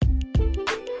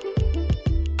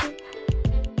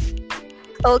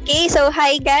Okay, so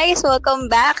hi guys, welcome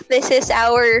back. This is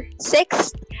our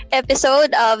 6th episode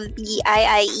of the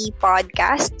IIE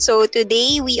Podcast. So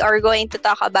today we are going to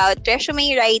talk about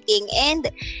resume writing and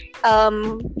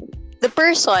the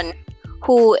person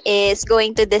who is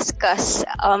going to discuss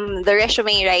the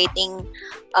resume writing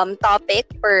topic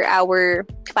for our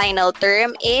final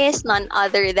term is none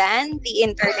other than the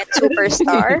internet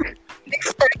superstar,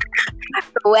 Mr.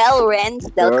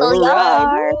 Renz Del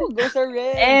Collar. Go Sir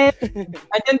Renz! And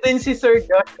andyan din si Sir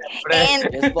Josh. And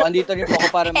yes po, andito rin po ako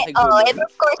para makigulo. and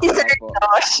of course si Sir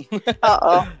Josh.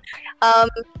 Oo.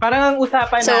 Parang ang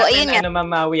usapan So, ayun natin,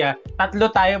 Ma'am Maui, tatlo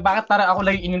tayo. Bakit parang ako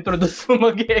lang yung inintroduce mo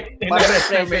mag-extend? Para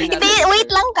refresher natin. Hindi, wait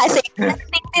lang kasi.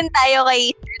 Nag-think din tayo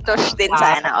kay Sir Josh din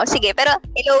sana. O sige, pero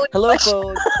Hello Josh.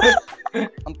 po.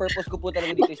 Ang purpose ko po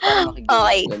talaga dito is para makigulo.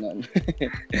 Okay. Ganon.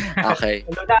 Okay.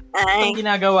 Ay. Ang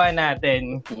ginagawa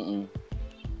natin. Mm-mm.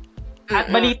 At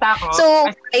balita ko, So,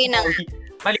 ayun na.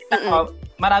 balita ko,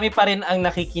 marami pa rin ang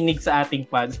nakikinig sa ating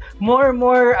pods. More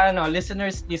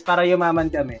listeners please para yumaman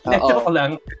kami. Oo. Joke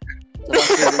lang. So, ang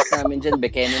students namin dyan,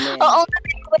 Bekene na yan. Oo,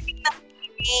 nakikinig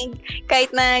kahit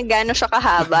na gano'n siya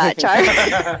kahaba, Char.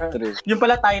 True. Yung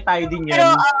pala tayo din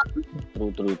yan.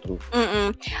 Pero, True.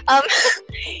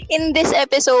 in this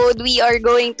episode, we are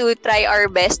going to try our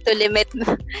best to limit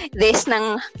this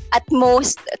ng at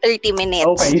most 30 minutes.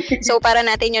 Okay. So, para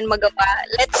natin yun magawa.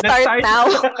 Let's start now.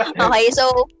 Okay,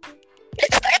 so,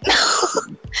 let's start now.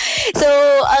 So,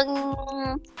 ang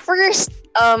first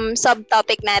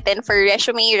subtopic natin for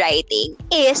resume writing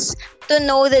is to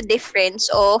know the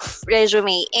difference of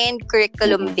resume and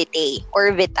curriculum vitae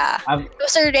or vita. So,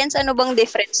 Sir Renz, ano bang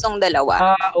difference ng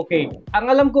dalawa? Okay.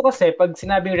 Ang alam ko kasi, pag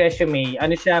sinabing resume,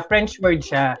 French word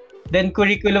siya. Then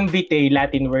curriculum vitae,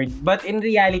 Latin word. But in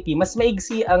reality, mas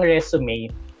maigsi ang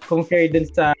resume compared dun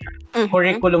sa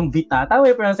curriculum vitae. Tama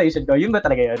yung pronunciation ko? Yun ba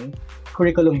talaga yun?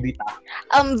 Curriculum vitae.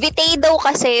 Vitae daw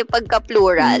kasi pagka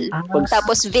plural.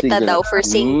 Tapos vita daw for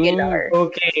singular.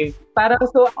 Okay. Parang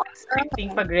I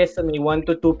think pag resume, 1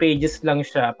 to 2 pages lang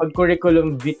siya. Pag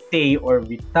curriculum vitae or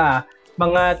vita,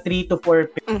 mga 3 to 4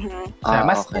 pages.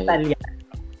 Mas okay. detalyan.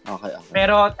 Okay.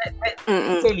 Pero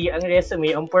actually, ang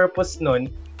resume, ang purpose nun,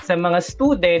 sa mga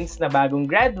students na bagong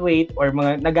graduate or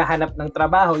mga naghahanap ng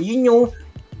trabaho, yun yung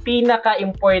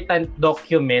pinaka-important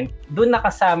document. Doon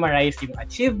nakasummarize yung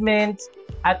achievements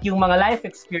at yung mga life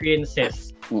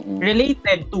experiences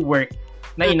related to work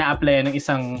na ina-applyan ng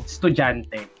isang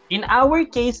estudyante. In our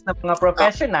case, na mga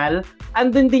professional,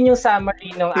 andun din yung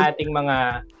summary ng ating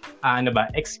mga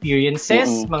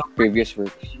experiences, mga previous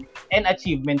works, and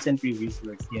achievements and previous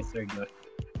works. Yes, sir.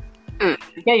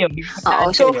 Kayo,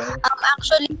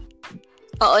 actually,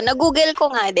 na-google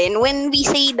ko nga din. When we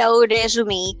say daw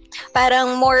resume,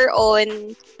 parang more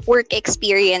on work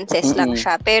experiences lang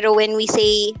siya. Pero when we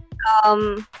say,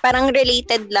 parang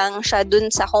related lang siya dun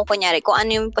sa kung kunyari, kung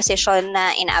ano yung position na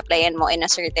ina-applyan mo in a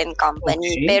certain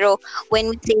company. Okay. Pero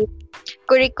when we say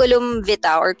curriculum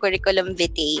vitae or curriculum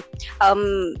vitae,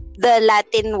 the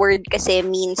Latin word kasi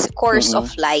means course of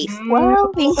life.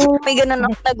 Wow, may ganun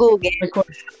ako na-google.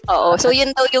 Oo, so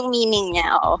yun daw yung meaning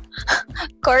niya. Oo.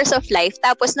 Course of life.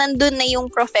 Tapos nandun na yung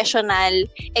professional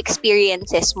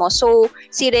experiences mo. So,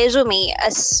 si resume,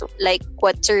 as like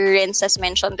what Sir Renz has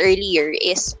mentioned earlier,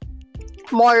 is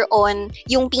more on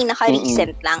yung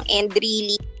pinaka-recent lang and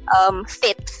really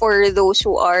fit for those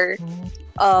who are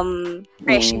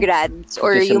fresh grads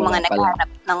or yung mga naghahanap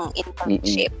ng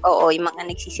internship. Oo, yung mga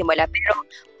nagsisimula. Pero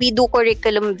we do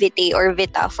curriculum vitae or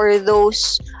vita for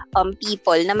those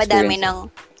people na madami ng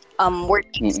work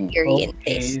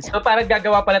experiences. Okay. So parang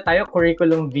gagawa pala tayo,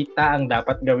 curriculum vitae ang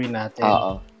dapat gawin natin.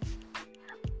 Oo.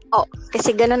 Oh,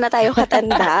 kasi gano'n na tayo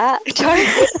katanda. Char.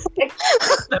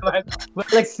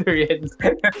 Well experience.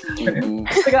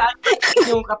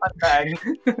 Yung kapandaan.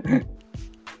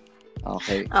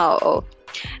 Okay. Oo.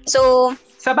 So,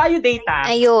 sa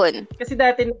biodata, ayun. kasi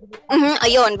dati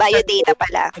Ayun, biodata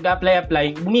pala.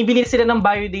 nag-apply, bumibili sila ng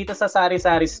biodata sa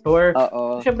sari-sari store.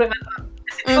 Oo. Siyempre,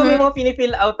 kasi may mga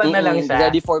pinifill outan na lang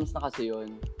siya. Ready forms na kasi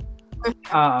yun.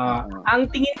 Ang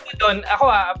tingin ko doon,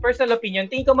 ako personal opinion,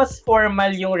 tingin ko mas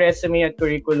formal yung resume at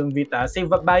curriculum vitae. Sa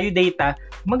biodata,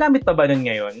 magamit pa ba nun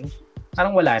ngayon?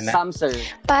 Parang wala na. Some, sir.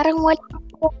 Parang wala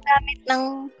akong gamit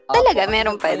ng... Talaga,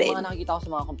 meron pa din. Yung mga nakikita ko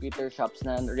sa mga computer shops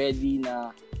na ready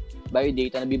na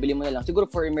biodata, na bibili mo na lang. Siguro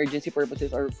for emergency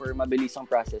purposes or for mabilisang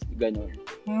process. Ganun.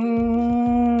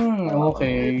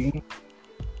 Okay.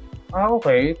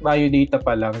 Okay. Biodata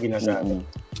pa lang ginagamit.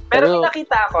 Pero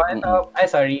nakita ako,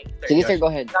 sorry. Sige, sir,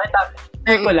 go ahead.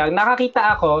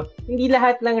 Nakakita ako, hindi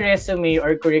lahat ng resume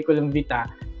or curriculum vitae,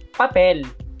 papel.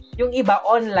 Yung iba,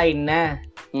 online na.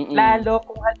 Lalo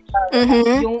kung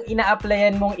yung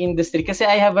ina-applyan mong industry. Kasi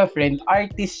I have a friend,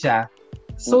 artist siya.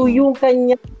 So yung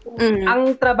kanya,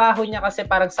 ang trabaho niya kasi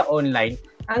parang sa online,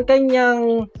 ang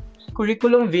kanyang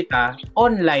curriculum vita,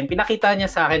 online, pinakita niya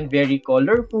sa akin very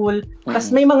colorful.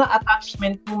 Tapos may mga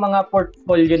attachment ng mga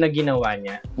portfolio na ginawa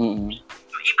niya.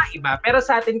 So, iba-iba. Pero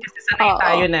sa atin kasi sanay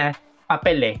tayo na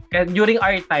papel eh. During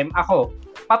our time, ako,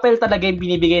 papel talaga yung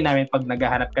binibigay namin pag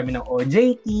naghahanap kami ng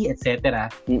OJT, etc.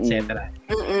 etc.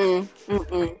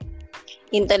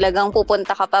 Yung talagang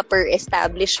pupunta ka pa per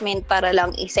establishment para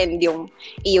lang i-send yung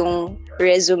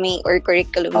resume or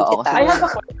curriculum vitae. I have a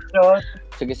question.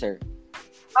 Sige, sir.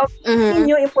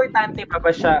 Inyo, importante pa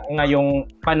ba siya ngayong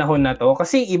panahon na to?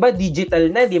 Kasi iba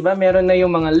digital na, di ba? Meron na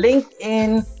yung mga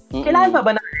LinkedIn. Kailangan pa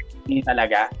ba na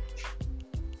talaga?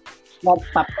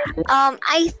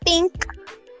 I think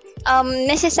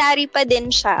necessary pa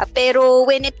din siya. Pero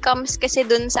when it comes kasi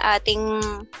dun sa ating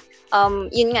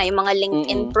yun nga, yung mga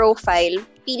LinkedIn profile,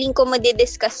 feeling ko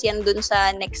madidiscuss yan dun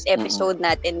sa next episode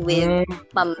natin with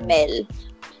Ma'am Mel.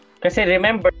 Kasi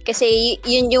remember, kasi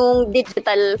yun yung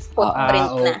digital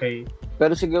footprint na.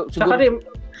 Pero siguro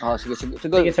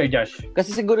sige, Sir Josh.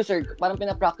 Kasi siguro, sir, parang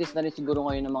pina-practice na rin siguro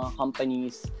ngayon ng mga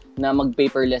companies na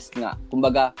mag-paperless nga.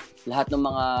 Kumbaga, lahat ng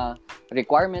mga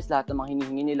requirements, lahat ng mga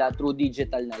hinihingi nila through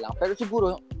digital na lang. Pero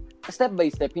siguro, step by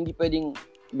step, hindi pwedeng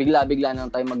bigla-bigla na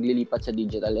tayo maglilipat sa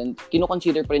digital. And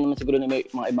kino-consider pa rin naman siguro na may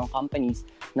mga ibang companies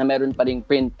na meron pa rin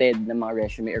printed na mga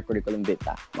resume or curriculum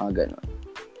vitae. Mga ganun.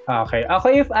 Okay. Ako,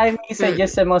 if I may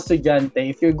suggest sa mga estudyante,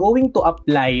 if you're going to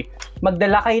apply,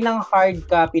 magdala kayo ng hard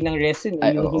copy ng resume,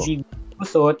 yung hindi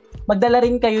gusot. Magdala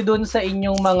rin kayo dun sa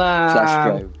inyong mga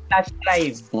flash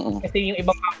drive. Kasi yung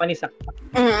ibang company sa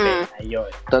ayun.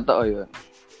 Totoo yun.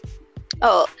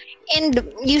 Oh, and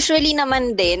usually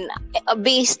naman din,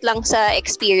 based lang sa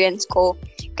experience ko,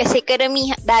 kasi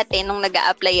karamihan, dati nung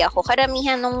nag-a-apply ako,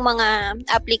 karamihan ng mga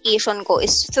application ko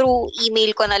is through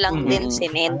email ko na lang din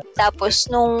sinend. Tapos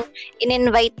nung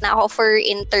in-invite na ako for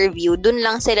interview, dun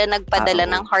lang sila nagpadala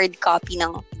ng hard copy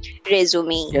ng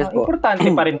resume. Yes, importante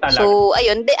pa rin talaga. So,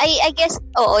 ayun, I guess,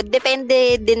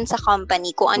 depende din sa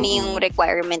company kung ano yung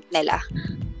requirement nila.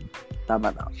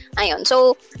 Tama na. Ayun,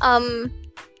 so,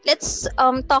 let's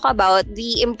talk about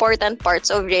the important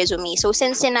parts of resume. So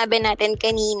since sinabi natin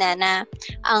kanina na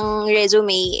ang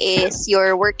resume is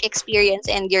your work experience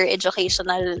and your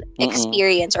educational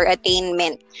experience or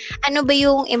attainment, ano ba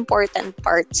yung important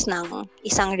parts ng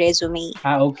isang resume?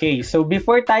 Okay. So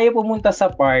before tayo pumunta sa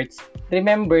parts,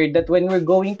 remember that when we're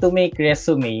going to make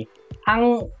resume,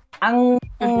 ang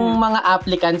mga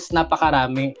applicants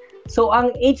napakarami. So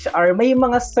ang HR may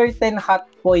mga certain hot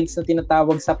points na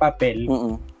tinatawag sa papel.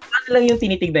 Ano lang yung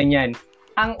tinitignan yan?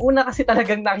 Ang una kasi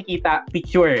talagang nakikita,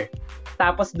 picture.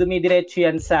 Tapos dumidiretso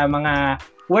yan sa mga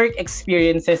work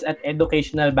experiences at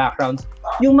educational backgrounds.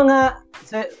 Yung mga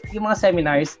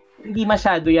seminars, hindi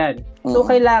masyado yan. So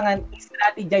kailangan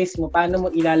i-strategize mo paano mo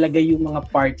ilalagay yung mga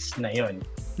parts na yon.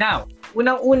 Now,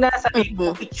 unang-una sa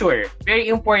picture. Very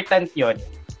important yon.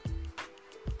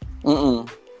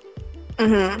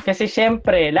 Kasi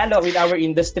syempre, lalo with our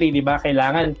industry, di ba,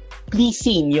 kailangan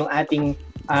pleasing yung ating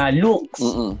looks.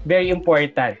 Very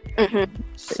important.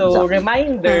 So,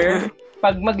 reminder,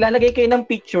 pag maglalagay kayo ng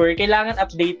picture, kailangan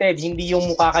updated, hindi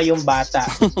yung mukha kayong bata.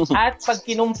 At pag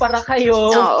kinumpara kayo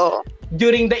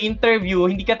during the interview,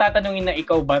 hindi ka tatanungin na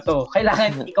ikaw ba to.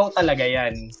 Kailangan ikaw talaga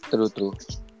yan. True.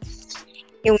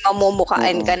 Yung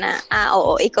mamumukaan ka na,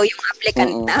 ikaw yung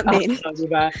applicant namin.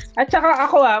 Diba? At saka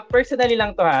ako personally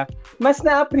lang to mas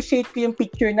na-appreciate ko yung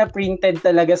picture na printed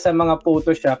talaga sa mga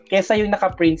Photoshop kesa yung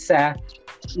naka-print sa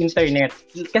internet.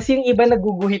 Kasi yung iba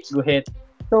naguguhit-guhit.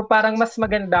 So parang mas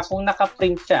maganda kung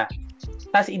naka-print siya.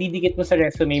 Tapos ididikit mo sa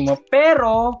resume mo.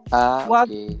 Pero, wag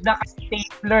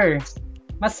naka-stapler.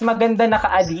 Mas maganda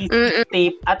naka-adhesive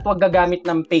tape at wag gagamit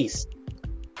ng paste.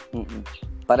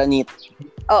 Para neat.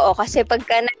 Oo, kasi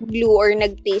pagka nag-glue or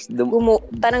nag-paste,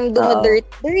 parang dumadirty.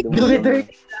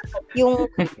 Yung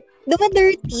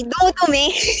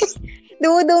dumudumi.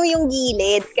 Dumudumi yung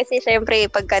gilid. Kasi syempre,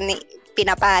 pagka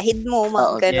pinapahid mo,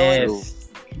 mga ganun. Yes.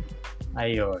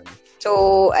 Ayun.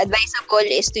 So, advisable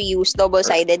is to use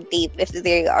double-sided tape if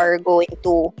they are going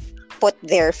to put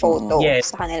their photo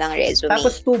sa kanilang resume.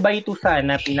 Tapos 2x2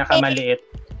 sana, pinakamaliit.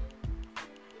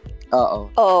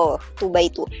 Oo,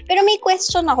 2x2. Pero may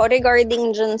question ako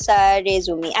regarding dun sa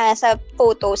resume, sa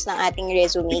photos ng ating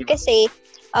resume. Kasi,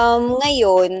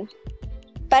 ngayon,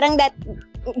 parang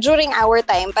during our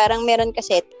time, parang meron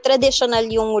kasi traditional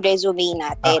yung resume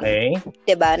natin. Okay.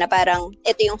 'Di ba? Na parang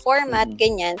ito yung format,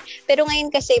 ganyan. Pero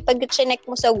ngayon kasi pag chinek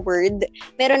mo sa Word,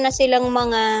 meron na silang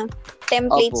mga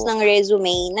templates ng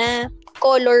resume na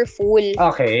colorful.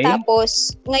 Okay.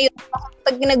 Tapos, ngayon,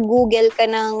 pag nag-google ka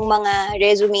ng mga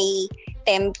resume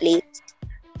templates,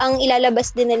 ang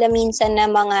ilalabas din nila minsan na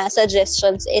mga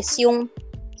suggestions is yung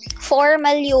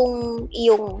formal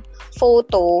yung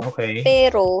photo, Okay.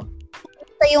 pero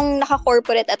yung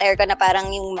naka-corporate attire ka na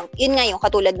parang yun nga yung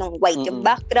katulad ng white yung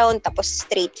background, tapos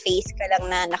straight face ka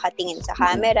lang na nakatingin sa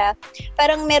camera.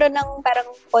 Parang meron ng parang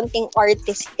konting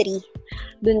artistry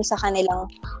dun sa kanilang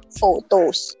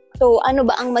photos. So, ano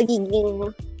ba ang magiging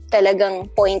talagang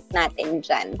point natin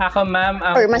dyan? Ako, ma'am,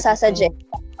 Or masasuggest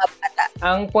mapata?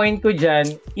 ang point ko dyan,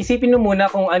 isipin mo muna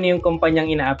kung ano yung kumpanyang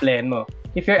ina-applyan mo.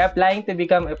 If you're applying to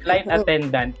become a flight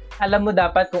attendant, alam mo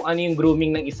dapat kung ano yung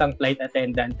grooming ng isang flight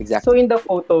attendant. Exactly. So in the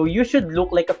photo, you should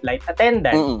look like a flight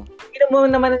attendant. Hindi mo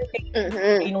naman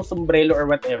yung sombrero or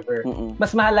whatever.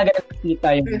 Mas mahalaga na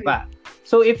kita yung iba.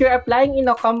 So if you're applying in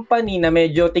a company na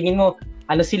medyo tingin mo,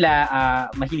 ano sila,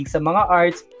 mahilig sa mga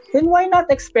arts, then why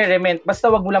not experiment? Basta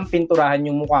wag mo lang pinturahan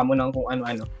yung mukha mo ng kung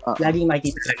ano-ano. Laging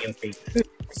makikita lang yung face.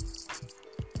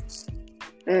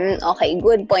 Okay,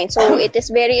 good point. So, it is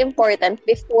very important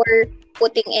before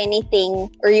putting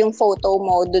anything or yung photo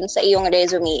mo dun sa iyong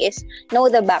resume is know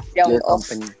the background of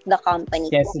the company.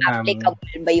 Yes, kung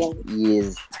applicable ba yung...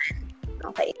 Yes.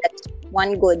 Okay, that's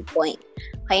one good point.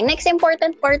 Okay, next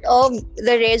important part of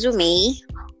the resume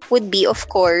would be, of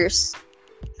course,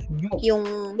 yung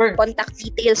contact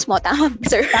details mo. Tama ba,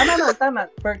 sir? Tama.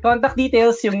 For contact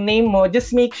details, yung name mo,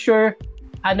 just make sure,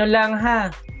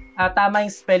 tama yung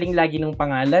spelling lagi ng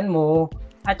pangalan mo.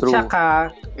 At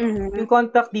saka, yung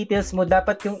contact details mo,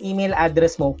 dapat yung email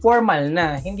address mo, formal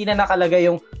na. Hindi na nakalagay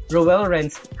yung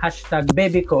Renz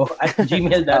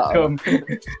 #babyko@gmail.com.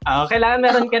 Kailangan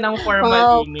meron ka ng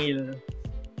formal email.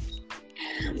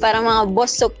 Para mga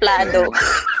boss suplado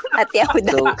at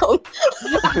yahoo.com.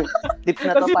 Tip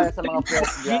na to para sa mga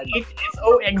fresh grad.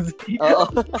 HSOXD. Oo.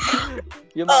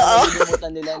 Yung mga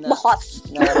nalimutan nila na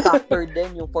factor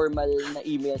din yung formal na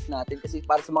emails natin. Kasi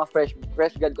para sa mga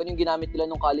fresh grad, kung yung ginamit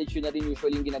nila nung college, yun na rin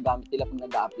usually yung ginagamit nila pag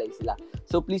nag-a-apply sila.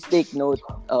 So please take note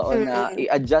na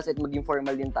i-adjust at maging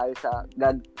formal din tayo sa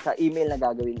email na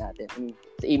gagawin natin.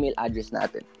 Sa email address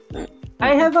natin.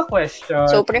 I have a question.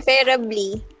 So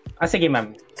preferably, sige,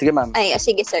 ma'am.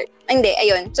 Sige, sir. Hindi,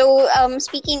 ayun. So,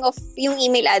 speaking of yung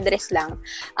email address lang,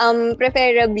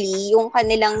 preferably, yung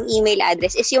kanilang email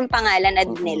address is yung pangalan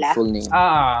nila. Full name.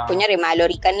 Kunyari,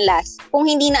 Mallory Canlas. Kung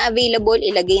hindi na available,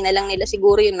 ilagay na lang nila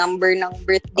siguro yung number ng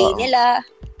birthday nila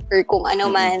or kung ano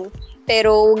man.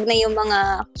 Pero, huwag na yung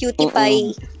mga cutie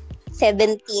pie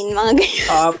 17, mga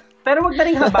ganyan. Pero wag na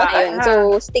rin habaan.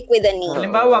 So, stick with the name.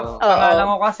 Halimbawa, pangalan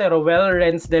ko kasi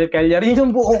Renz del Callar. Yun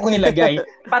yung buo ko nilagay.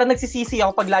 Para nagsisisi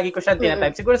ako pag lagi ko siya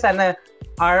tinatype. Siguro sana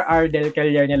RR del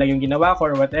Callar niya lang yung ginawa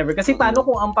ko or whatever. Kasi paano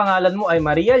kung ang pangalan mo ay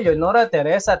Maria Leonora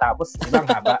Teresa tapos ibang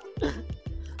haba?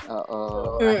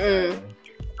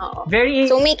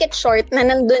 So, make it short na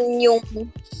nandun yung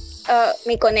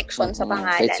may connection sa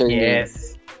pangalan.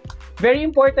 Yes. Very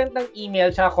important ng email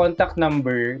tsaka contact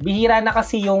number. Bihira na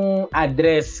kasi yung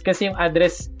address. Kasi yung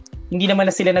address, hindi naman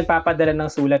na sila nagpapadala ng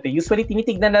sulat. Usually,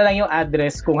 tinitignan na lang yung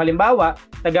address. Kung halimbawa,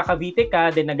 taga Cavite ka,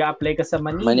 then nag-a-apply ka sa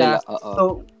Manila.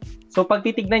 So pag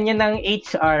titignan niya ng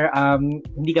HR,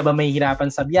 hindi ka ba mahihirapan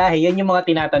sa biyahe? Yan yung mga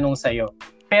tinatanong sa'yo.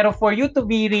 Pero for you to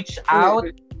be reached out,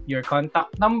 your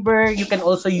contact number, you can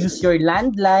also use your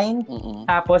landline.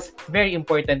 Tapos, very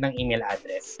important ng email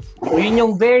address. So, yun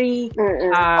yung very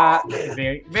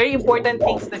important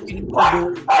things that you need to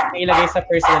do na ilagay sa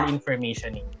personal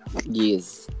information ninyo.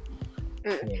 Yes.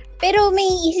 Pero may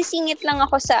isisingit lang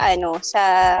ako sa sa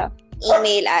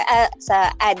email, sa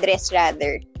address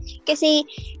rather. Kasi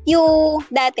yung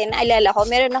dati, naalala ko,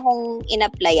 meron akong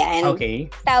in-applyan. Okay.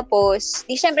 Tapos,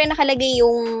 syempre nakalagay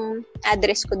yung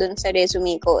address ko dun sa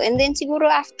resume ko. And then siguro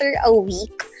after a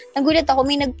week, nagulat ako,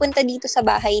 may nagpunta dito sa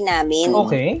bahay namin.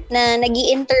 Okay. Na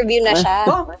nag-i-interview na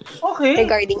siya. Okay.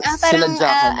 Regarding, parang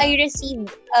I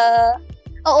received,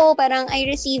 parang I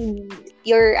received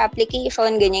your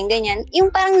application, ganyan-ganyan. Yung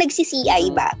parang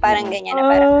nagsi-CI ba? Parang ganyan na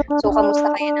parang, so,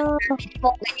 kamusta kayo ng family mo?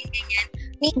 Ganyan-ganyan.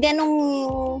 May ganong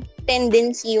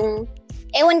tendency yung,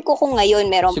 ewan ko kung ngayon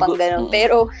meron pang ganon.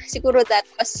 Pero siguro that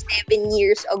was 7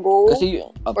 years ago. Kasi,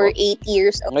 or 8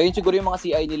 years ago. Ngayon siguro yung mga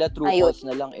CI nila true calls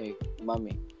na lang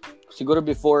mami. Siguro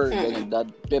before,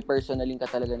 personally ka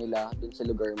talaga nila dun sa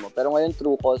lugar mo. Pero ngayon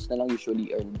true calls na lang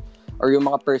usually earned. Or yung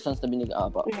mga persons na ngayon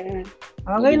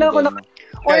ako na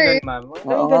ma'am.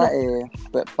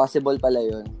 Possible pala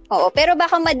yun. Oo, pero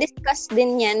baka ma-discuss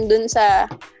din yan dun sa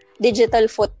digital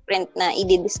footprint na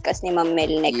i-discuss ni Ma'am Mel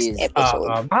next episode.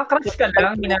 Baka crush ka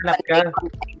lang, hinanap ka.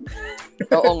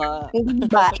 Oo nga. Hindi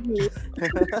ba?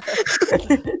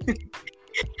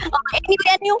 Okay, anyway,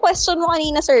 ano yung question mo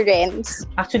kanina, Sir Renz?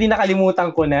 Actually,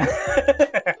 nakalimutan ko na.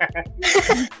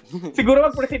 Siguro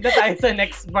mag-proceed na tayo sa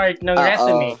next part ng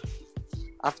resume.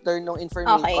 After nung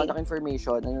contact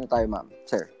information, ano na tayo, ma'am?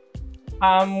 Sir?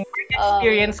 Work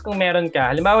experience kung meron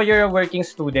ka. Halimbawa, you're a working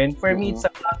student. For me, it's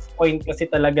a plus point kasi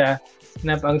talaga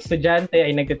na ang estudyante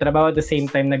ay nagtatrabaho at the same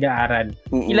time nag-aaral.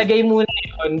 Ilagay muna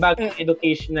yun bago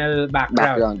educational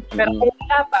background. Pero kung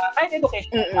wala pa, kahit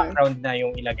educational background na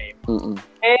yung ilagay mo.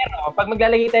 Pero pag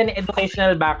maglalagay tayo ng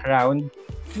educational background,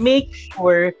 make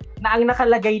sure na ang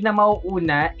nakalagay na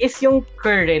mauuna is yung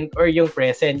current or yung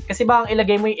present. Kasi baka ang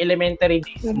ilagay mo yung elementary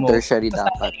days mo. Tertiary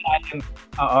dapat.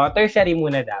 Tertiary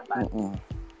muna dapat.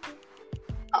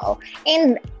 Oo.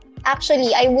 And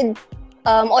actually, I would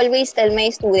always tell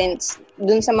my students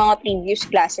dun sa mga previous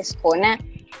classes ko na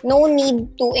no need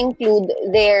to include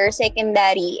their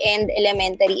secondary and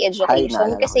elementary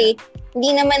education kasi hindi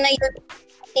naman na yun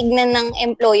tignan ng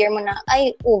employer mo na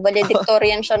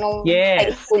valedictorian siya nung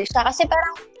high school siya kasi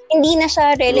parang hindi na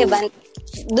siya relevant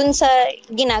dun sa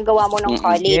ginagawa mo ng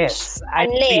college. Yes,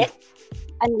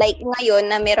 unlike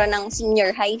ngayon na meron ng senior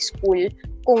high school,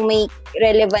 kung may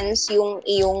relevance yung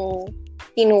iyong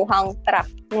kinuhang track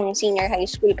ng senior high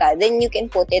school ka, then you can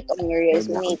put it on your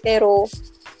resume. Pero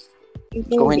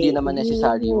kung hindi naman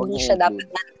necessary, hindi siya dapat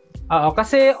na. Oo,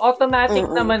 kasi automatic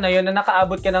naman na yun na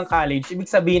nakaabot ka ng college.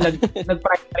 Ibig sabihin,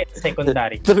 nag-primary at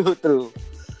secondary. True.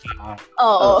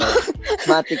 Oo.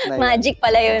 Matic na yun. Magic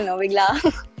pala yun, no? Bigla.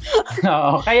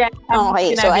 Oo, kaya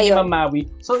sinabi ni Ma'am Maui,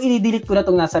 so i-delete ko na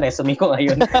itong nasa resume ko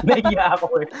ngayon. Nahiya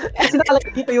ako. Kasi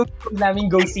nakalagay dito yung naming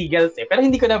Go Seagulls pero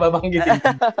hindi ko na babanggitin.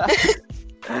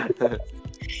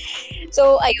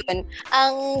 So, ayun.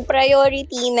 Ang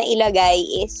priority na ilagay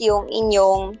is yung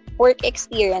inyong work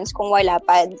experience kung wala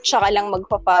pa. Tsaka lang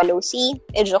magpa-follow si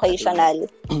educational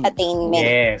attainment.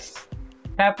 Yes.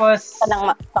 Tapos,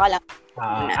 Saka lang.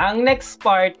 Ang next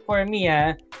part for me,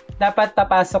 dapat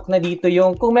papasok na dito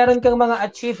yung kung meron kang mga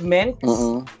achievements,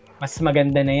 mas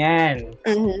maganda na yan.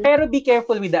 Pero be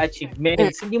careful with the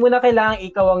achievements. Hindi mo na kailangan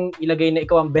ikaw ang ilagay na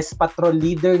ikaw ang best patrol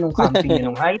leader nung camping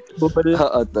nung high school.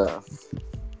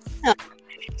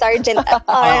 Sergeant at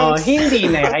arms. Hindi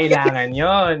na kailangan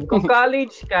yon. Kung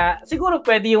college ka, siguro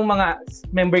pwede yung mga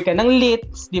member ka ng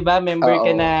LITs, di ba? Member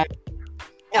ka na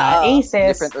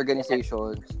ACES. Different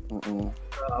organizations.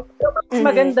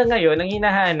 Maganda ngayon, ang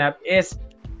hinahanap is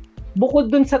bukod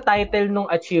dun sa title ng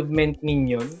achievement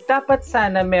ninyo, dapat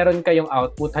sana meron kayong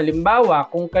output. Halimbawa,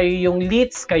 kung kayo yung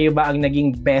LITs, kayo ba ang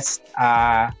naging best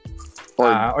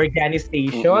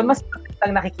organization, mas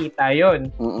magandang nakikita yun.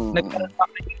 Nagkaroon pa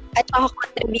kayo. At saka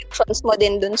contributions mo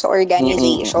din dun sa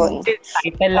organization.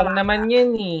 Title lang naman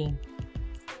yan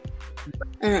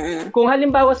Kung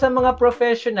halimbawa sa mga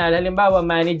professional, halimbawa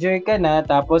manager ka na,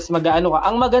 tapos mag-ano ka,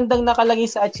 ang magandang nakalagay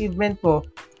sa achievement mo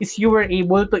is you were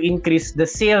able to increase the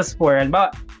sales for,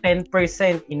 halimbawa, 10%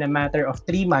 in a matter of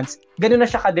 3 months. Ganun na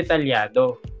siya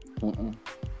kadetalyado.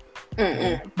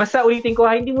 Basta ulitin ko,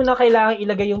 hindi mo na kailangan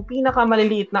ilagay yung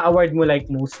pinakamaliliit na award mo like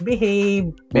most behave,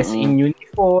 best in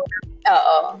uniform.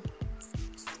 Oo.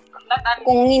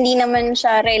 Kung hindi naman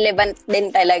siya relevant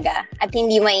din talaga at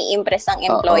hindi mai-impress ang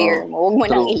employer mo, huwag mo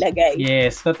nang ilagay.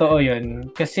 Yes, totoo yun.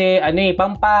 Kasi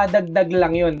pampadagdag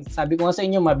lang yun. Sabi ko nga sa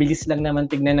inyo, mabilis lang naman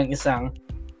tignan ng isang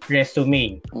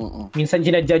resume. Minsan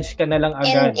ginajudge ka na lang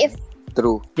agad. And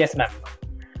True. Yes, ma'am.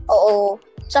 Oo.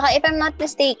 Tsaka if I'm not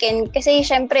mistaken, kasi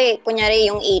syempre, kunyari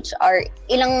yung HR,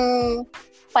 ilang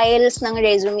files ng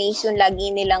resumes yung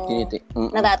lagi nilang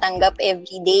natatanggap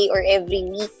every day or every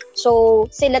week. So,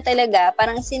 sila talaga,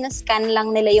 parang sinascan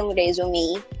lang nila yung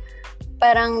resume.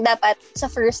 Parang dapat sa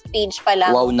first page pa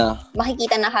lang,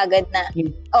 makikita na kagad na,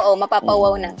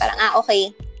 mapapawaw na. Parang,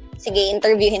 okay, sige,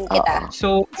 interviewin kita.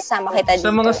 So, sama kita dito.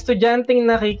 Sa mga estudyanteng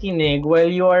nakikinig,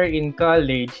 while you are in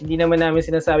college, hindi naman namin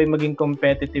sinasabi maging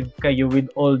competitive kayo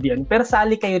with all the pero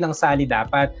sali kayo ng sali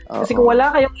dapat. Kasi kung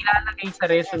wala kayong ilalagay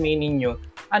sa resume ninyo,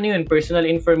 personal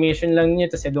information lang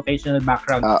niyo, tas educational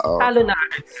background, talo na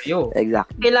agad kayo.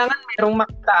 Exactly. Kailangan merong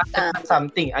makita ng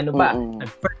something. Ano ba?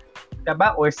 Nag-first ka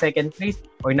ba? Or second place?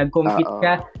 Or nag-compete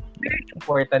ka? Very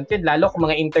important yun. Lalo kung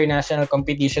mga international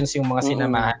competitions yung mga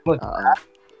sinamahan mo.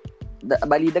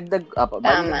 Balidagdag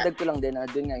ko lang din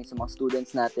doon nga sa mga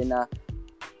students natin na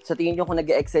sa tingin nyo kung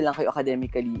nag-excel lang kayo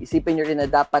academically, isipin nyo rin na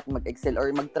dapat mag-excel or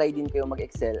mag-try din kayo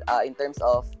mag-excel in terms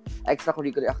of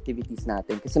extracurricular activities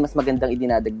natin kasi mas magandang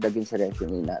idinadagdag yun sa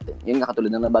resume natin. Yun nga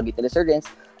katulad ng nabagay nila Sir Renz,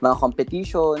 mga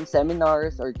competition,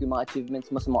 seminars, or yung mga achievements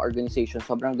mo sa mga organization,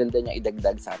 sobrang ganda niya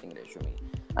idagdag sa ating resume.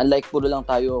 Unlike puro lang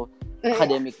tayo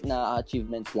academic na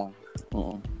achievements lang.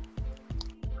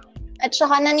 At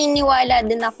saka naniniwala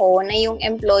din ako na yung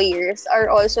employers are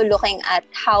also looking at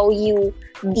how you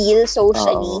deal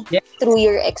socially through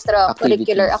your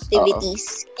extracurricular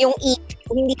activities. Yung EQ,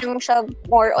 hindi lang siya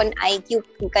more on IQ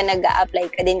kung ka nag-a-apply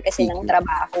ka din kasi ng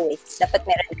trabaho. Dapat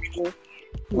meron ka din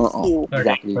EQ.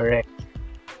 Correct.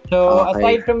 So,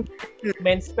 aside from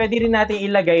documents, pwede rin natin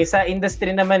ilagay sa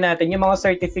industry naman natin yung mga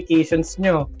certifications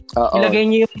nyo. Ilagay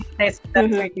nyo yung test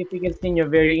certificates niyo.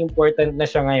 Very important na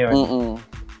siya ngayon.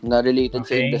 Na related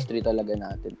sa industry talaga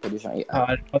natin. Pwede siyang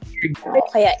i-add.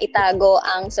 Kaya itago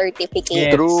ang certificate.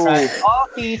 Yes, True.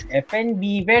 Office,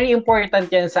 F&B, very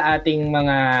important yan sa ating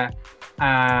mga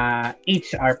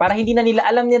HR. Para hindi na nila,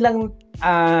 alam nilang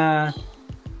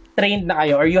trained na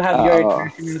kayo or you have your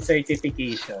personal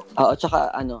certification.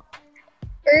 Tsaka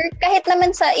Or kahit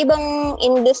naman sa ibang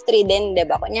industry din, di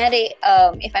ba? Kunyari,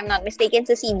 if I'm not mistaken,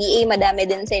 sa CBA, madami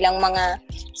din silang mga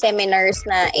seminars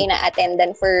na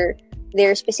ina-attendan for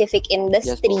their specific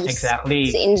industries. Yes,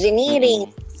 exactly. Sa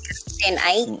engineering, and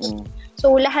IT.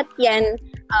 So, lahat yan,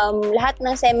 lahat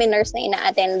ng seminars na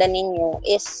ina-attendan ninyo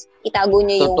is itago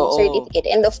nyo yung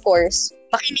certificate. And of course,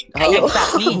 makinig kayo.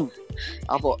 Exactly.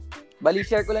 Apo. Bali,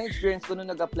 share ko lang experience ko nung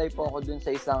nag-apply po ako dun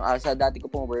sa isang, sa dati ko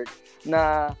pong work,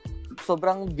 na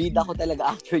sobrang bida ko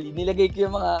talaga actually. Nilagay ko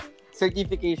yung mga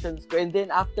certifications ko. And then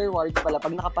afterwards pala,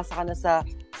 pag nakapasa ka na sa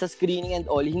screening and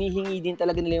all, hinihingi din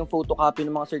talaga nila yung photocopy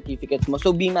ng mga certificates mo. So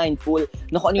be mindful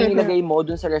na kung ano yung nilagay mo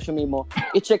dun sa resume mo,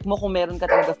 i-check mo kung meron ka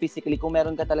talaga physically, kung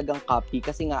meron ka talagang copy.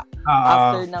 Kasi nga,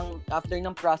 after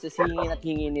ng process,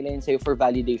 hingi nila yun sa'yo for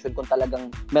validation kung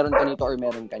talagang meron ka nito or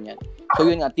meron ka niyan. So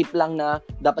yun nga, tip lang na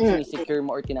dapat sinisecure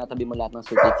mo or tinatabi mo lahat ng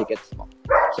certificates mo.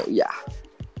 So yeah.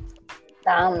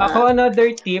 Tama. Ako,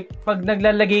 another tip, pag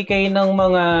naglalagay kayo ng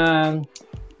mga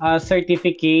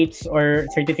certificates or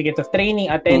certificates of training,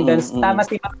 attendance, tama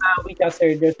si Ma'am Maui,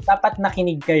 Sir Diyos, dapat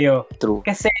nakinig kayo. True.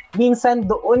 Kasi minsan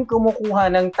doon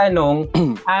kumukuha ng tanong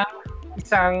ang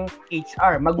isang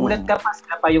HR. Magulat ka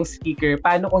pa yung speaker.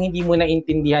 Paano kung hindi mo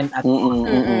naintindihan at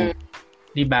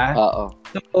diba?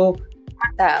 So,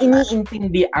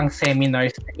 iniintindi ang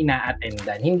seminars na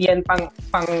ina-attendan. Hindi yan pang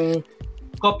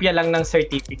kopya lang ng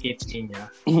certificates niya.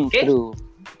 Okay? True.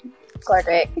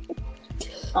 Correct.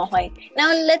 Okay.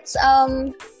 Now, let's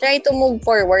try to move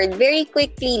forward. Very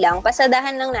quickly lang,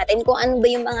 pasadahan lang natin kung ano ba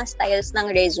yung mga styles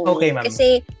ng resume. Okay, ma'am.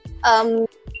 Kasi,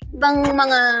 ibang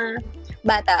mga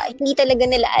bata, hindi talaga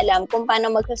nila alam kung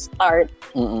paano mag-start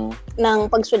ng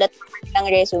pagsulat ng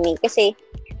resume. Kasi,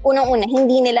 unang-una,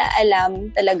 hindi nila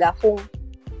alam talaga kung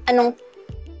ano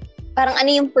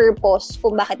yung purpose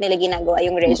kung bakit nila ginagawa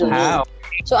yung resume.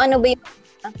 So, ano ba yung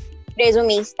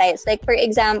resume styles? Like, for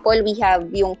example, we have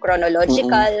yung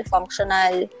chronological,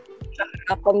 functional,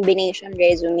 combination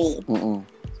resume.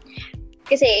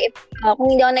 Kasi, kung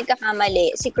hindi ako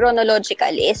nagkakamali, si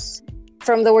chronological is,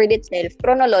 from the word itself,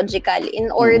 chronological,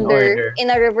 in order. In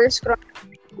a reverse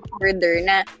chronological order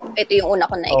na ito yung una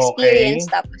ko na experience,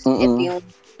 tapos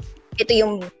ito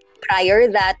yung prior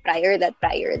that.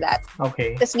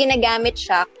 Okay. Tapos ginagamit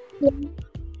siya,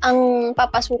 ang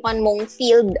papasukan mong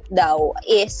field daw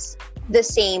is the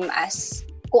same as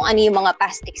kung ano yung mga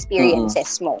past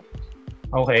experiences mo.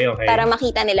 Okay. Para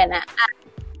makita nila na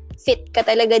fit ka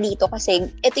talaga dito kasi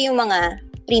ito yung mga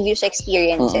previous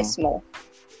experiences mo.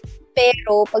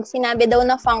 Pero pag sinabi daw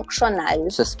na functional,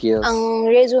 sa skills, ang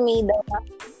resume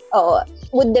daw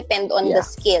would depend on the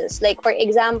skills. Like for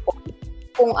example,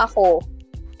 kung ako,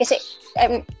 kasi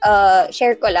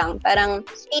share ko lang, parang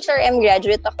HRM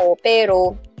graduate ako,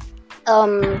 pero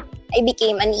I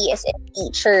became an ESL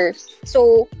teacher.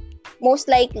 So, most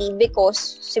likely,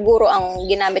 because siguro ang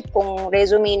ginamit kong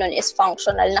resume nun is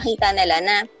functional, nakita nila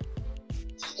na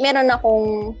meron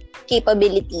akong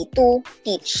capability to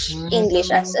teach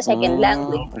English as a second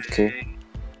language. Okay.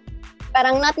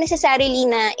 Parang not necessarily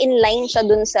na in-line siya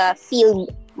dun sa field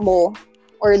mo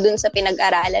or dun sa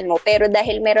pinag-aralan mo, pero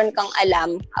dahil meron kang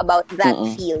alam about that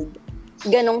field,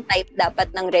 ganong type dapat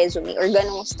ng resume or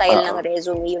ganong style ng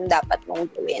resume yung dapat mong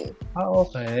gawin.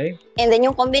 Okay. And then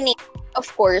yung combination, of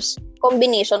course,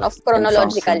 combination of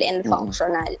chronological and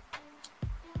functional.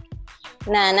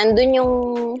 Na nandun yung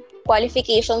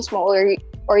qualifications mo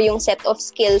or yung set of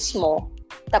skills mo,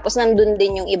 tapos nandun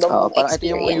din yung ibang mong parang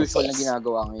experiences. ito yung usual na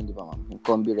ginagawa ngayon, di ba ma'am? Yung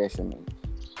combi resume.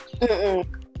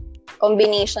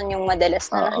 Combination yung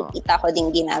madalas na nakikita ko din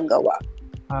ginagawa.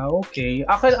 Okay.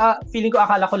 Feeling ko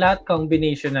akala ko lahat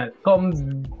combinational.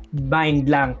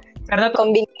 Combined lang. Pero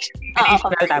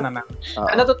combinational, tama ma'am.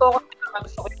 Natutuwa ko naman,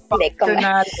 gusto ko yung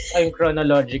functional o yung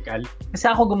chronological. Kasi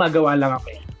ako gumagawa lang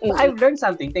ako. I've learned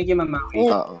something. Thank you, Ma'am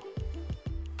Maui.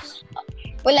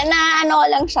 Wala na, ko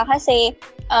lang siya kasi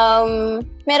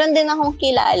meron din akong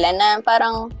kilala na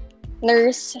parang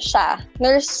nurse siya.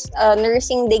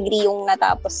 Nursing degree yung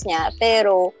natapos niya.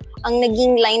 Pero ang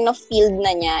naging line of field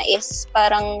na niya is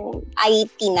parang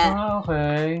IT na.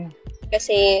 Okay.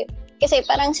 Kasi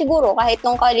parang siguro kahit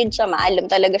nung college siya, maalam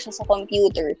talaga siya sa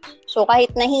computer. So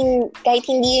kahit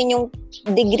hindi yun yung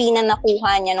degree na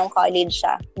nakuha niya nung college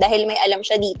siya, dahil may alam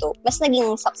siya dito, mas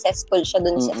naging successful siya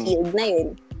dun sa field na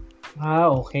yun.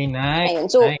 Okay, nice. Ayun.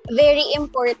 So, nice. very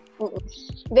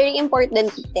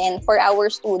important din for our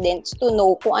students to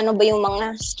know kung ano ba yung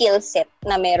mga skill set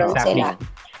na meron sila.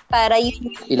 Para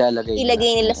yun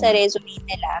ilagay nila sa resume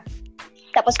nila.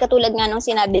 Tapos katulad nga nung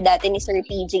sinabi dati ni Sir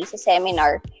PJ sa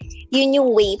seminar, yun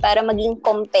yung way para maging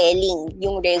compelling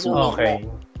yung resume mo.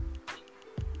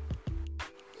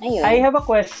 Ayun. I have a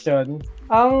question.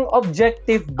 Ang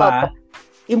objective ba,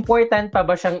 important pa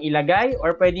ba siyang ilagay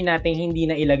or pwede nating hindi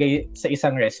na ilagay sa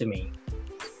isang resume?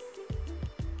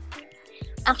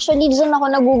 Actually, dyan ako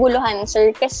naguguluhan,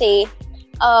 sir, kasi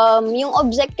yung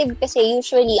objective kasi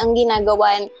usually ang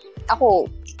ginagawa,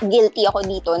 guilty ako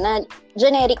dito na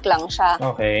generic lang siya.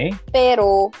 Okay.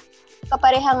 Pero,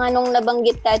 kapareha nga nung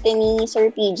nabanggit natin ni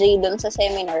Sir PJ doon sa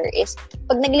seminar is,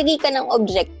 pag naglagay ka ng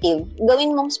objective,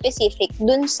 gawin mong specific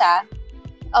dun sa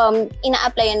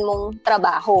ina-applyan mong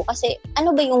trabaho. Kasi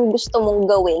ano ba yung gusto mong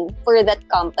gawin for that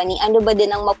company? Ano ba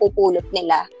din ang mapupulot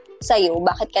nila sa'yo?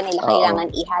 Bakit ka nila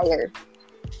kailangan i-hire?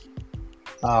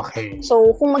 Okay.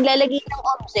 So, kung maglalagay ng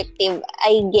objective,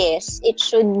 I guess it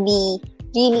should be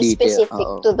really specific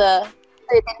to the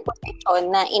certain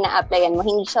position na ina-applyan mo.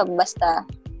 Hindi siya basta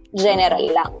general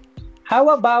lang.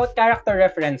 How about character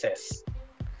references?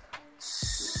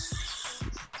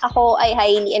 Ako, I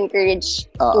highly encourage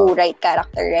to write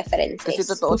character references. Kasi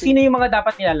totoo. Sino yung mga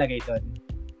dapat nilalagay doon?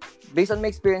 Based on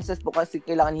my experiences po, kasi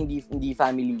kailangan hindi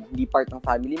family, hindi part ng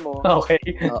family mo. Okay.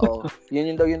 Oo.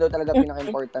 Yun daw talaga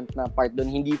pinaka-important na part doon.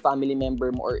 Hindi family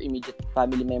member mo or immediate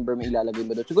family member mo ilalagay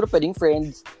mo doon. Siguro pwedeng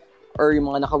friends or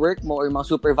yung mga naka-work mo or yung mga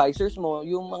supervisors mo,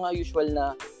 yung mga usual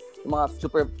na mga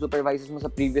supervisors mo sa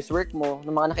previous work mo,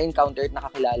 ng mga naka-encounter at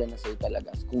nakakilala na sa'yo talaga.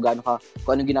 Kung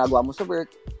anong ginagawa mo sa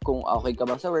work, kung okay ka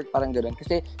ba sa work, parang gano'n.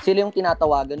 Kasi sila yung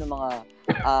tinatawagan ng mga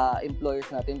employers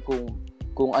natin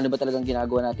kung ano ba talagang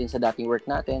ginagawa natin sa dating work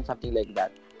natin, something like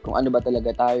that. Kung ano ba talaga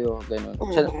tayo, gano'n.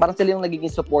 Parang sila yung nagiging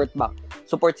support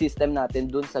system natin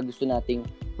dun sa gusto nating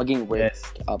maging work. Yes.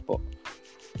 Apo.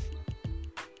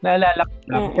 Naalala ko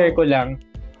lang, share ko lang,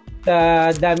 sa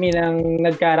dami ng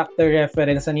nag-character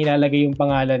reference na nilalagay yung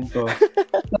pangalan ko.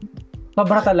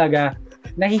 Sobra talaga.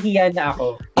 Nahihiya na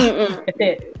ako.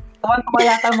 Kasi, tawan-tawa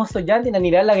yata ang mga estudyante na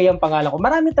nilalagay yung pangalan ko.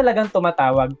 Marami talagang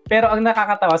tumatawag. Pero ang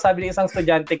nakakatawa, sabi ng isang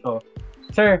estudyante ko,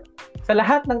 Sir, sa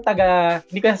lahat ng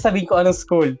hindi ko sasabihin ko anong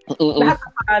school. Lahat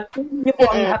ng pangalan, hindi po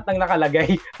ang lahat ng nakalagay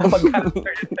ng pag-character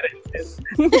references.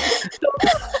 So,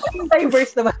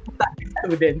 diverse naman sa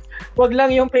students. Wag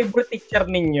lang yung favorite teacher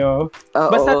ninyo.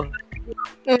 Basta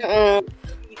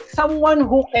someone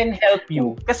who can help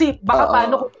you. Kasi baka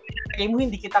paano kung pinagay mo,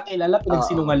 hindi kita kilala,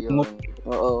 pinagsinungaling mo.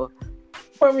 Oo.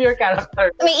 From your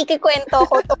character. May ikikwento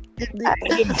ko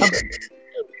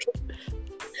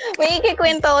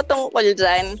tungkol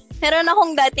dyan. Meron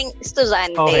akong dating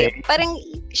estudyante. Okay. Parang,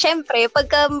 syempre,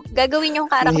 pagka gagawin yung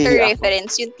character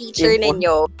reference, yung teacher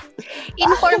ninyo,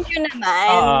 inform nyo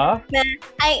naman na,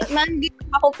 ma'am,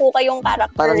 ako po kayong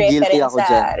character parang reference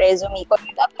sa resume ko.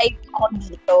 Nag-apply ako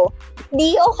dito.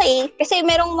 Di okay. Kasi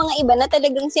merong mga iba na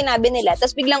talagang sinabi nila,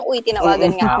 tapos biglang,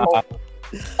 tinawagan nga ako.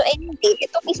 So, anyway,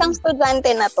 itong isang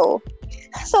estudyante na to,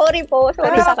 sorry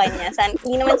sa kanya.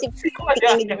 Hindi naman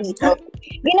sikinig dito.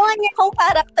 Ginawa niya akong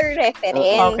character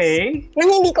reference. Okay.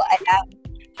 Nang hindi ko alam.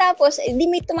 Tapos, di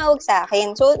may tumawag sa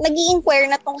akin. So,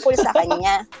 nag-i-inquire na tungkol sa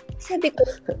kanya. Sabi ko,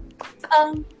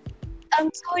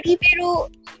 I'm sorry, pero,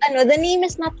 the name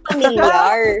is not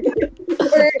familiar.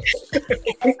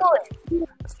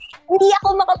 Hindi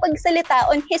ako makapagsalita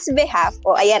on his behalf.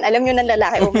 Ayan, alam nyo ng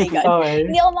lalaki. Oh my God. Okay.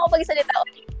 Hindi ako makapagsalita on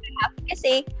his behalf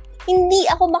kasi hindi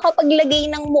ako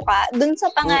makapaglagay ng muka dun sa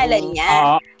pangalan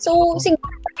niya. So,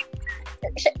 siguro,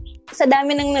 sa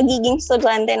dami ng nagiging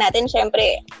estudyante natin,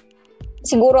 syempre,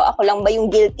 siguro ako lang ba yung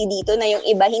guilty dito na yung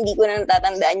iba, hindi ko na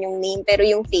natatandaan yung name, pero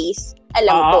yung face,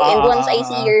 alam ko. And once I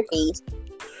see your face,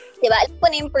 diba, alam ko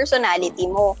na yung personality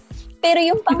mo. Pero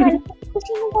yung pangalan,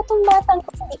 sino ba itong batang ko?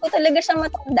 Hindi ko talaga siya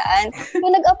matandaan.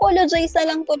 Kung nag-apologize na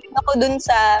lang tuloy ako dun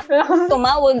sa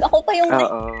tumawag, ako pa yung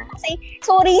kasi,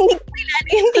 sorry, hindi ko kilala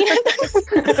yung tinatanong.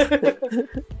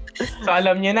 So,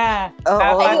 alam niyo na.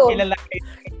 Dapat kilala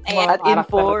At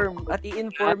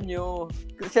i-inform nyo.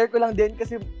 Share ko lang din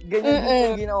kasi ganyan din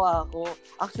yung ginawa ko.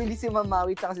 Actually, si Ma'am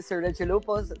Maui tsaka si Sir Reg, hello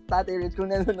po, Tate Reg,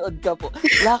 kung nanonood ka po.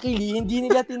 Luckily, hindi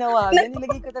nila tinawagan.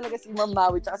 Nilagay ko talaga si Ma'am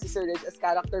Maui tsaka si Sir Reg as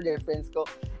character reference ko.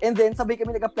 And then, sabay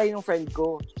kami nag-apply ng friend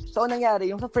ko. So, anong nangyari?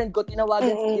 Yung sa friend ko,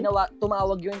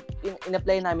 tumawag yung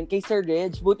in-apply namin kay Sir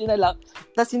Reg. Buti na lang.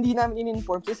 Tapos, hindi namin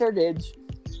in-inform si Sir Reg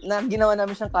na ginawa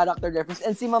namin siyang character reference.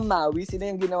 And si Ma'am Maui, sino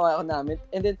yung ginawa ko namin.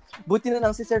 And then, buti na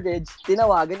lang si Sir Reg,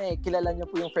 tinawagan kilala niya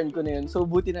po yung friend ko na yun. So,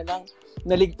 buti na lang,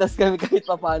 naligtas kami kahit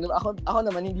papaano. Ako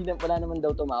naman, wala naman daw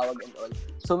tumawag and all.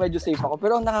 So, medyo safe ako.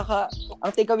 Pero ang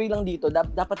takeaway lang dito,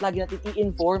 dapat lagi natin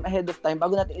i-inform ahead of time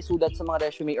bago natin isulat sa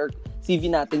mga resume or CV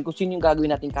natin kung sino yung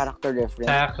gagawin nating character reference.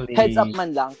 Exactly. Heads up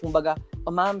man lang. Kumbaga,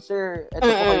 ma'am, sir, eto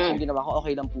po kayo yung ginawa ko,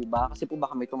 okay lang po ba? Kasi po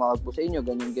baka may tumawag po sa inyo,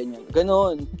 ganyan.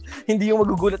 Ganon. Hindi yung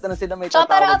magugulat na sila may tatawag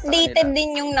so, para updated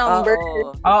din yung number.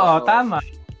 Oo, tama.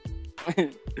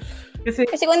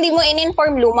 Kasi kung hindi mo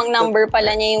in-inform, lumang number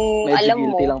pala niya yung alam mo.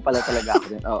 Medyo guilty lang pala talaga ako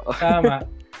din. Oo. Tama.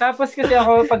 Tapos kasi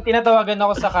ako, pag tinatawagan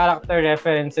ako sa character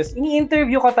references,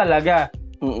 ini-interview ko talaga.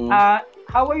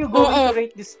 How are you going to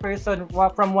rate this person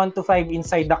from 1 to 5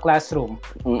 inside the classroom?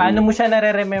 Paano mo siya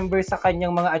nare-remember sa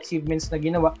kanyang mga achievements na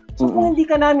ginawa? So kung hindi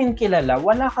ka namin kilala,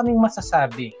 wala kaming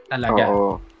masasabi talaga.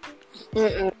 Oo.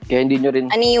 Kaya hindi nyo rin...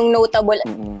 Ano yung notable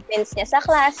achievements niya sa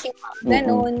class, yung mga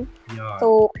ganun.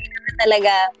 So, kailangan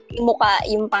talaga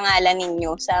yung pangalan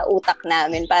ninyo sa utak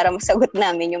namin para masagot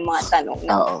namin yung mga tanong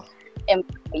ng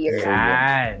employer.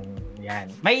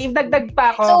 Yan. May dagdag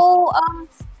pa ako. So,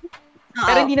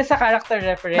 pero hindi na sa character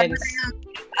reference.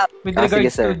 With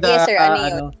regards to the... Yes, sir. Ano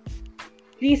yun?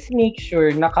 Please make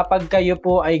sure na kapag kayo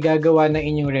po ay gagawa ng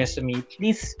inyong resume,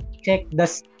 please check the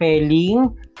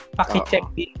spelling. Paki-check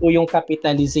din po yung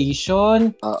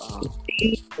capitalization.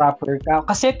 Proper ka.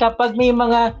 Kasi kapag may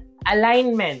mga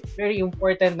alignment, very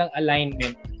important ng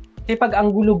alignment. Kasi pag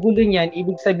ang gulo-gulo niyan,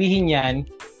 ibig sabihin niyan,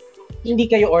 hindi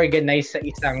kayo organized sa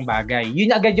isang bagay.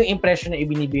 Yun agad yung impression na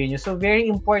ibinibigay nyo. So, very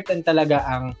important talaga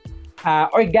ang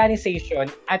organization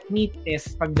at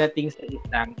neatness pagdating sa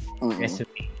isang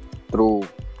resume. True.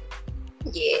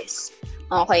 Yes.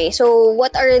 Okay. So,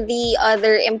 what are the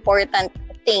other important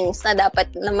things na dapat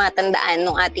na matandaan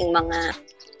ng ating mga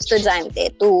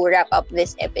estudyante to wrap up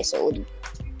this episode?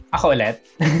 Ako ulit?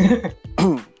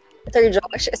 Sir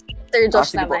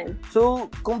Josh naman. So,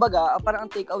 kumbaga, parang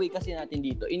ang takeaway kasi natin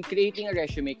dito, in creating a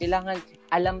resume, kailangan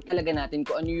alam talaga natin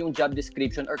kung ano yung job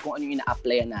description or kung ano yung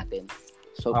ina-applyan natin.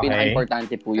 So,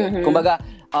 pinaka-importante po yun. Kumbaga,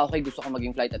 okay, gusto ko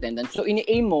maging flight attendant. So,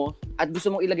 ini-aim mo at gusto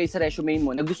mong ilagay sa resume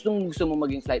mo na gusto mo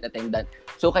maging flight attendant.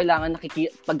 So, kailangan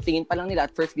pagtingin pa lang nila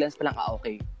at first glance pa lang,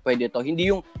 okay, pwede to.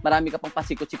 Hindi yung marami ka pang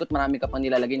pasikot-sikot, marami ka pang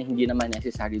nilalagay na hindi naman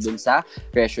necessary dun sa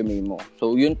resume mo.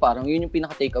 So, yun yung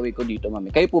pinaka-takeaway ko dito,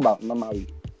 mami. Kayo po ba, Ma'am Maui?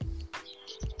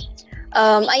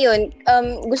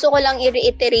 Gusto ko lang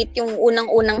i-reiterate yung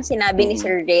unang-unang sinabi ni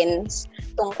Sir Renz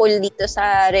tungkol dito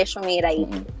sa resume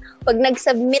writing. Pag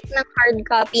nag-submit ng hard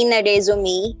copy na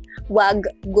resume, wag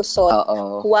gusot,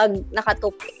 wag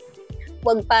nakatupi,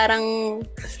 wag parang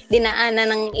dinaanan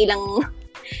ng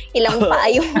ilang pa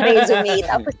yung resume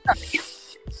tapos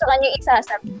sa kanya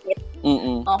isasubmit.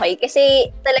 Okay,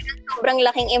 kasi talagang sobrang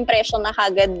laking impression na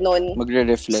kagad nun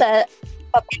magre-reflect sa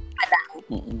papel pa lang.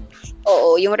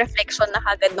 Oo, yung reflection na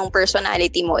kagad ng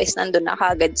personality mo is nandun na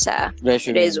kagad sa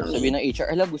resume. Sabi ng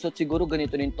HR, gusot siguro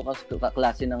ganito rin to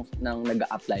klase ng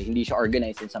nag-a-apply. Hindi siya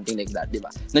organized and something like that, di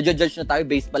ba? Na-judge na tayo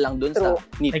based pa lang dun sa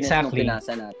neatness ng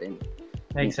pinasa natin.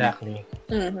 Exactly.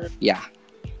 Yeah.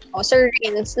 Sir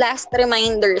Renz, last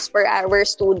reminders for our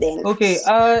students. Okay,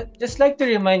 just like to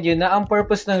remind you na ang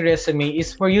purpose ng resume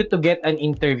is for you to get an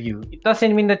interview. It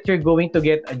doesn't mean that you're going to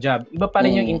get a job. Iba pa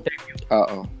rin yung interview.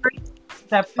 First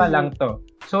step pa lang to.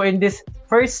 So in this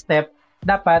first step,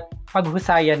 dapat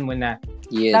paghusayan mo na.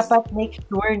 Yes. Dapat make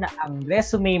sure na ang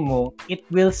resume mo, it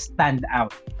will stand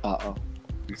out.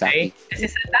 Exactly. Okay? Kasi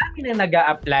sa dami na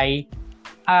nag-a-apply,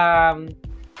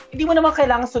 hindi mo naman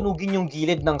kailangan sunugin yung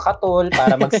gilid ng katol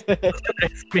para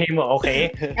mag-resume mo, okay?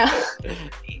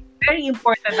 Very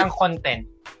important ang content.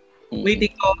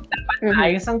 Waiting ko, dapat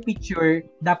ayos ang picture,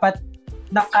 dapat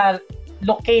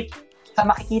naka-locate sa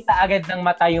makikita agad ng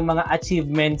mata yung mga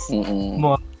achievements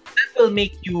mo. That will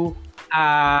make you,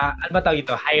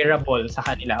 hireable sa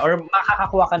kanila or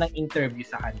makakakuha ka ng interview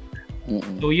sa kanila.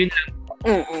 So, yun lang.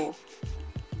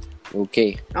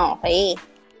 Okay.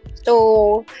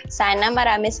 So, sana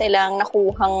marami silang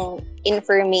nakuhang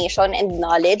information and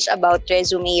knowledge about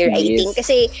resume writing.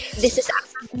 Kasi this is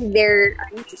actually their,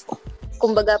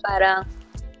 kumbaga parang,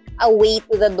 a way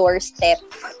to the doorstep.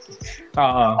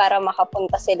 Oo. Para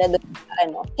makapunta sila doon sa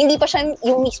Hindi pa siya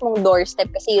yung mismong doorstep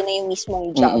kasi yun na yung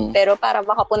mismong job. Pero para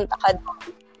makapunta ka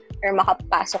doon or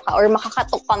makapasok ka or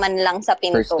makakatok ka man lang sa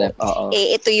pinto. First step,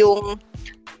 Ito yung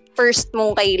first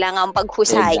mong kailangan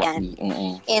paghusayan.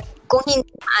 Exactly. And kung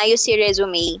hindi maayos si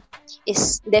resume,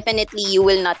 is definitely you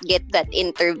will not get that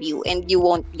interview and you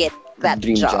won't get that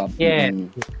dream job. Yeah.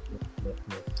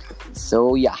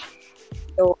 So, yeah.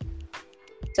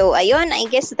 So, ayun, I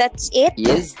guess that's it.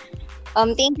 Yes.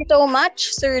 Thank you so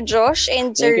much, Sir Josh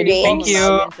and Sir Renz. Thank you.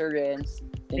 Sir Renz.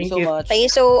 Thank you Thank so you. much. Okay,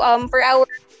 so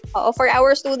for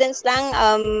our students lang,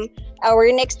 our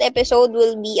next episode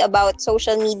will be about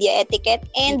social media etiquette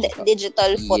and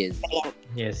digital footprint.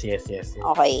 Yes.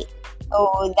 Okay. So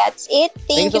that's it.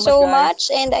 Thank you so so much,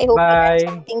 much, and I hope you Bye. learned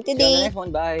something today. See you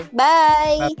on the next one.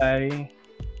 Bye. Bye. Bye-bye.